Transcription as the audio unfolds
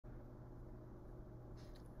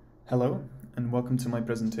Hello and welcome to my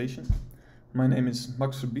presentation. My name is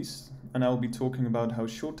Verbiest and I will be talking about how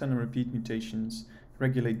short tandem repeat mutations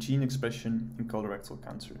regulate gene expression in colorectal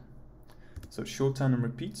cancer. So short tandem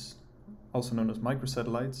repeats, also known as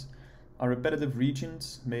microsatellites, are repetitive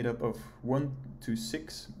regions made up of 1 to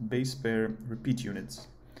 6 base pair repeat units.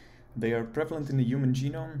 They are prevalent in the human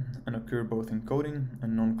genome and occur both in coding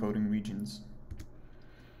and non-coding regions.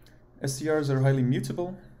 STRs are highly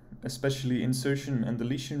mutable. Especially insertion and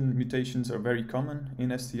deletion mutations are very common in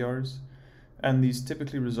STRs, and these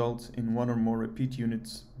typically result in one or more repeat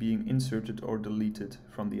units being inserted or deleted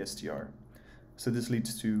from the STR. So this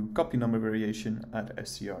leads to copy number variation at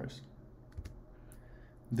STRs.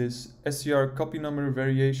 This STR copy number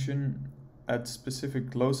variation at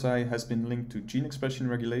specific loci has been linked to gene expression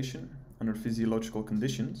regulation under physiological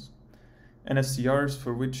conditions. And STRs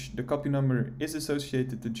for which the copy number is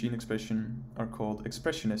associated to gene expression are called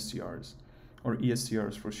expression STRs, or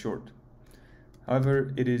ESTRs for short.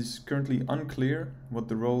 However, it is currently unclear what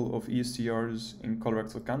the role of ESTRs in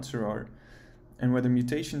colorectal cancer are, and whether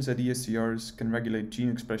mutations at ESTRs can regulate gene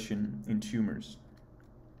expression in tumors.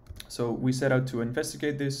 So we set out to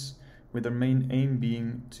investigate this, with our main aim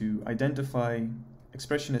being to identify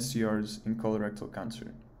expression STRs in colorectal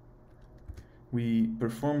cancer. We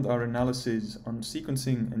performed our analysis on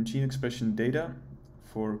sequencing and gene expression data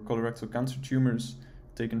for colorectal cancer tumors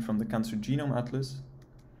taken from the Cancer Genome Atlas.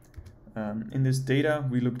 In this data,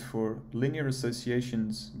 we looked for linear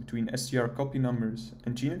associations between STR copy numbers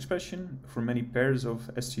and gene expression for many pairs of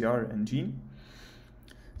STR and gene.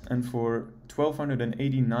 And for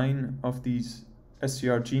 1,289 of these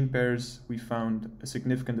STR gene pairs, we found a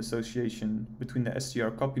significant association between the STR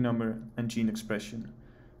copy number and gene expression.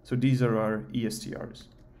 So these are our ESTRs.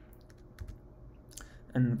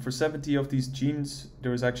 And for 70 of these genes,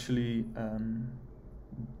 there was actually,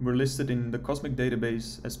 were listed in the COSMIC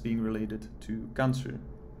database as being related to cancer.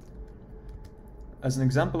 As an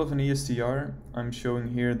example of an ESTR, I'm showing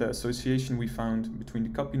here the association we found between the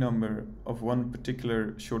copy number of one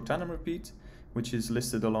particular short tandem repeat, which is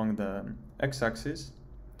listed along the x-axis,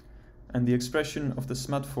 and the expression of the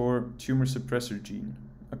SMAD4 tumor suppressor gene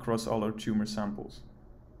across all our tumor samples.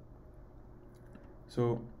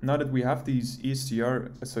 So now that we have these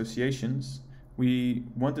ESTR associations, we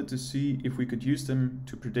wanted to see if we could use them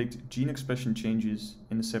to predict gene expression changes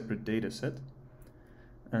in a separate data set.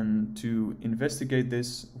 And to investigate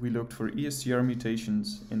this, we looked for ESTR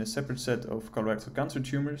mutations in a separate set of colorectal cancer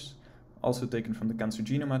tumors, also taken from the Cancer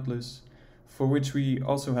Genome Atlas, for which we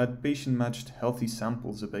also had patient-matched healthy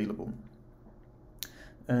samples available.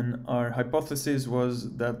 And our hypothesis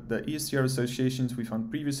was that the ESTR associations we found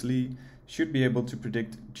previously should be able to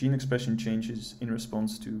predict gene expression changes in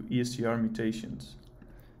response to ESTR mutations.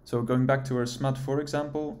 So going back to our SMAD4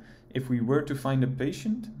 example, if we were to find a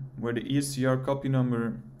patient where the ESTR copy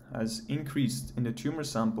number has increased in the tumor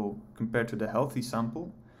sample compared to the healthy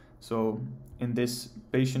sample, so in this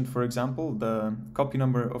patient, for example, the copy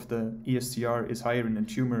number of the ESTR is higher in the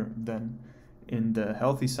tumor than in the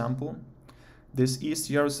healthy sample, this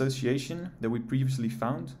ESTR association that we previously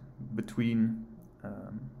found between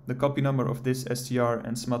the copy number of this STR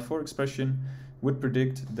and SMAD4 expression would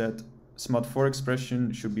predict that SMAD4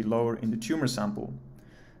 expression should be lower in the tumor sample.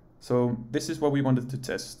 So this is what we wanted to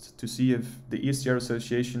test, to see if the ESTR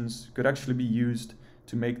associations could actually be used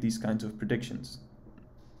to make these kinds of predictions.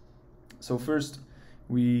 So first,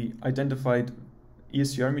 we identified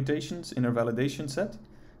ESTR mutations in our validation set,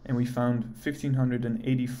 and we found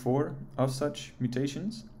 1,584 of such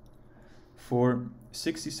mutations. For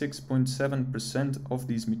 66.7% of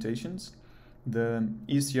these mutations, the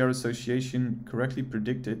ESTR association correctly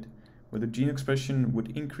predicted whether gene expression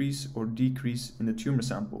would increase or decrease in the tumor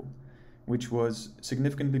sample, which was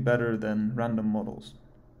significantly better than random models.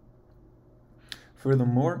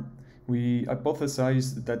 Furthermore, we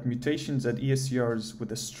hypothesized that mutations at ESTRs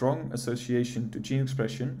with a strong association to gene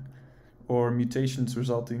expression, or mutations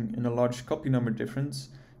resulting in a large copy number difference,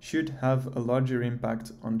 should have a larger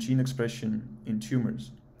impact on gene expression in tumors.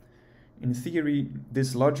 In theory,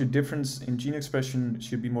 this larger difference in gene expression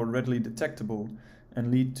should be more readily detectable and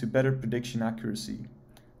lead to better prediction accuracy.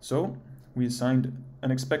 So, we assigned an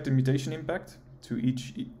expected mutation impact to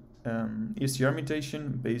each ESTR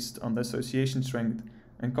mutation based on the association strength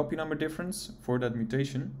and copy number difference for that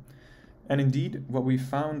mutation. And indeed, what we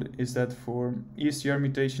found is that for ESTR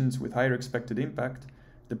mutations with higher expected impact,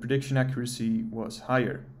 the prediction accuracy was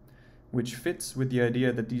higher, which fits with the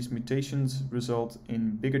idea that these mutations result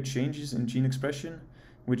in bigger changes in gene expression,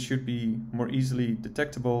 which should be more easily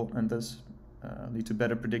detectable and thus lead to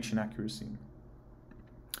better prediction accuracy.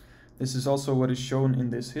 This is also what is shown in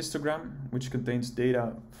this histogram, which contains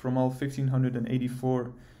data from all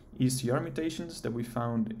 1584 ECCR mutations that we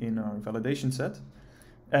found in our validation set.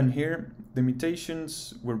 And here, the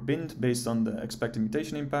mutations were binned based on the expected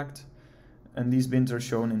mutation impact, and these bins are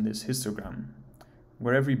shown in this histogram,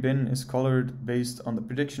 where every bin is colored based on the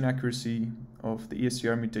prediction accuracy of the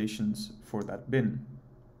ECCR mutations for that bin.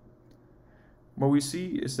 What we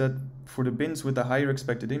see is that for the bins with a higher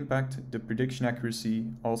expected impact, the prediction accuracy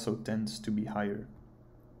also tends to be higher.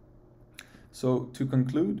 So to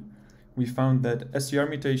conclude, we found that STR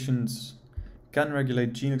mutations can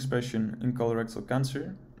regulate gene expression in colorectal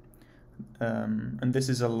cancer, and this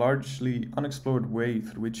is a largely unexplored way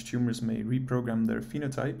through which tumors may reprogram their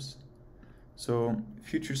phenotypes. So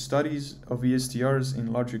future studies of ESTRs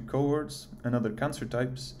in larger cohorts and other cancer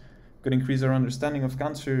types could increase our understanding of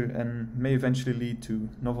cancer and may eventually lead to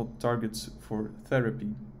novel targets for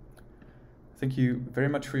therapy. Thank you very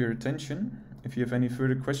much for your attention. If you have any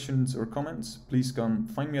further questions or comments, please come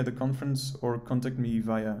find me at the conference or contact me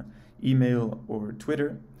via email or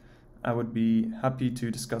Twitter. I would be happy to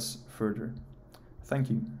discuss further. Thank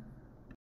you.